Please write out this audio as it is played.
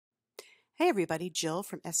Hey everybody, Jill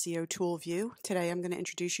from SEO ToolView. Today I'm going to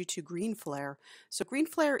introduce you to Greenflare. So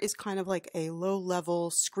Greenflare is kind of like a low-level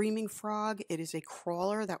screaming frog. It is a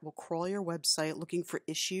crawler that will crawl your website looking for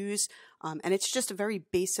issues, and it's just a very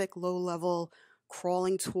basic low-level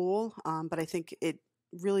crawling tool, but I think it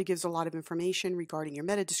really gives a lot of information regarding your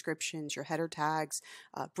meta descriptions, your header tags,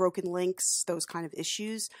 broken links, those kind of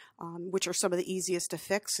issues, which are some of the easiest to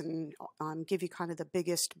fix and give you kind of the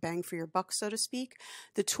biggest bang for your buck, so to speak.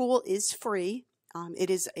 The tool is free. It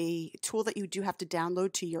is a tool that you do have to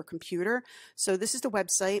download to your computer. So this is the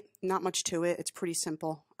website, not much to it. It's pretty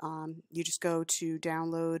simple. You just go to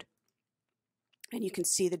download, and you can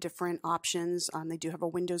see the different options. They do have a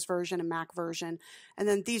Windows version, a Mac version, and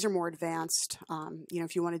then these are more advanced,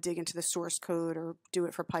 if you want to dig into the source code or do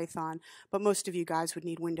it for Python, but most of you guys would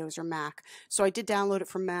need Windows or Mac. So I did download it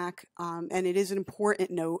from Mac, and it is an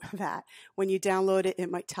important note that when you download it,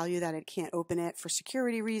 it might tell you that it can't open it for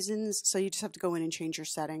security reasons, so you just have to go in and change your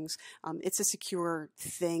settings. It's a secure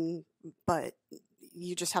thing, but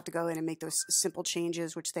you just have to go in and make those simple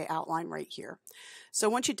changes, which they outline right here. So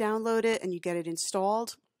once you download it and you get it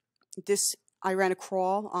installed, I ran a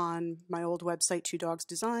crawl on my old website, Two Dogs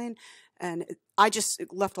Design, and I just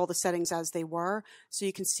left all the settings as they were. So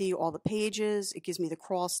you can see all the pages. It gives me the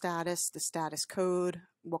crawl status, the status code,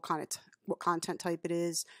 what content type it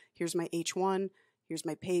is. Here's my H1. Here's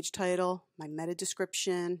my page title, my meta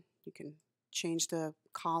description. You can change the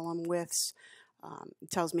column widths. It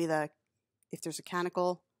tells me if there's a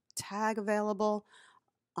canonical tag available,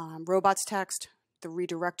 robots text, the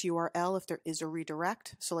redirect URL if there is a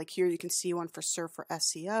redirect. So like here you can see one for Surf for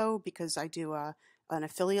SEO because I do an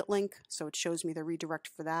affiliate link, so it shows me the redirect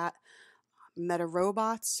for that. Meta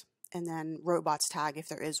robots, and then robots tag if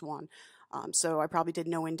there is one. So I probably did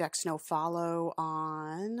no index, no follow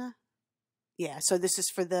on, so this is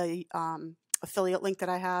for the affiliate link that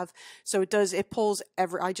I have. So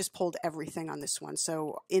I just pulled everything on this one.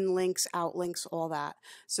 So in links, out links, all that.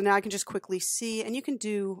 So now I can just quickly see, and you can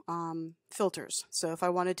do filters. So if I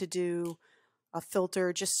wanted to do a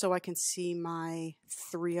filter just so I can see my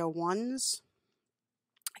 301s,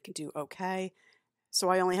 I can do OK. So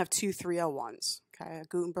I only have two 301s, okay, a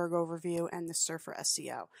Gutenberg overview and the Surfer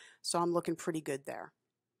SEO. So I'm looking pretty good there.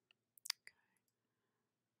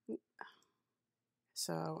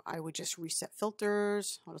 So I would just reset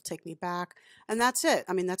filters, it'll take me back, and that's it.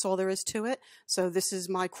 I mean, that's all there is to it. So this is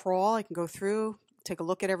my crawl. I can go through, take a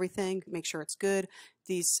look at everything, make sure it's good.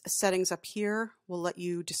 These settings up here will let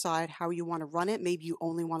you decide how you want to run it. Maybe you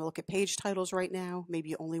only want to look at page titles right now. Maybe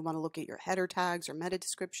you only want to look at your header tags or meta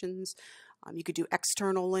descriptions. You could do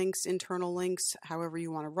external links, internal links, however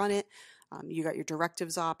you want to run it. You got your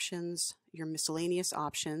directives options, your miscellaneous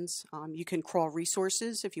options. You can crawl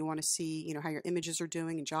resources if you want to see, how your images are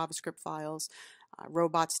doing in JavaScript files.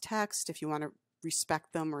 Robots text if you want to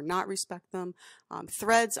respect them or not respect them.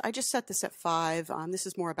 Threads, I just set this at 5. This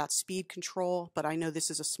is more about speed control, but I know this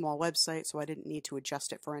is a small website, so I didn't need to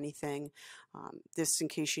adjust it for anything. This in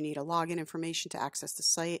case you need a login information to access the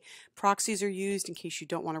site. Proxies are used in case you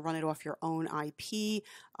don't want to run it off your own IP.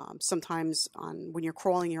 Sometimes when you're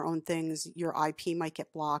crawling your own things, your IP might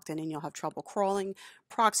get blocked and then you'll have trouble crawling.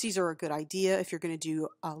 Proxies are a good idea if you're going to do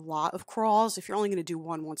a lot of crawls. If you're only going to do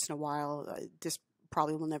one once in a while, this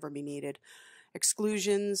probably will never be needed.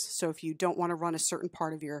 Exclusions, so if you don't want to run a certain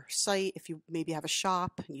part of your site, if you maybe have a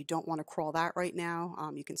shop and you don't want to crawl that right now,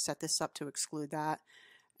 you can set this up to exclude that.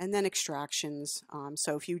 And then extractions,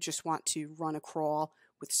 so if you just want to run a crawl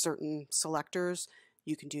with certain selectors,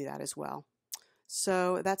 you can do that as well.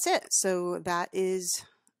 So that's it. So that is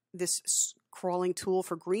this crawling tool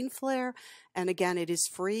for Greenflare, and again, it is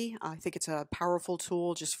free. I think it's a powerful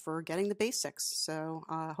tool just for getting the basics. So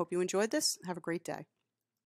I hope you enjoyed this. Have a great day.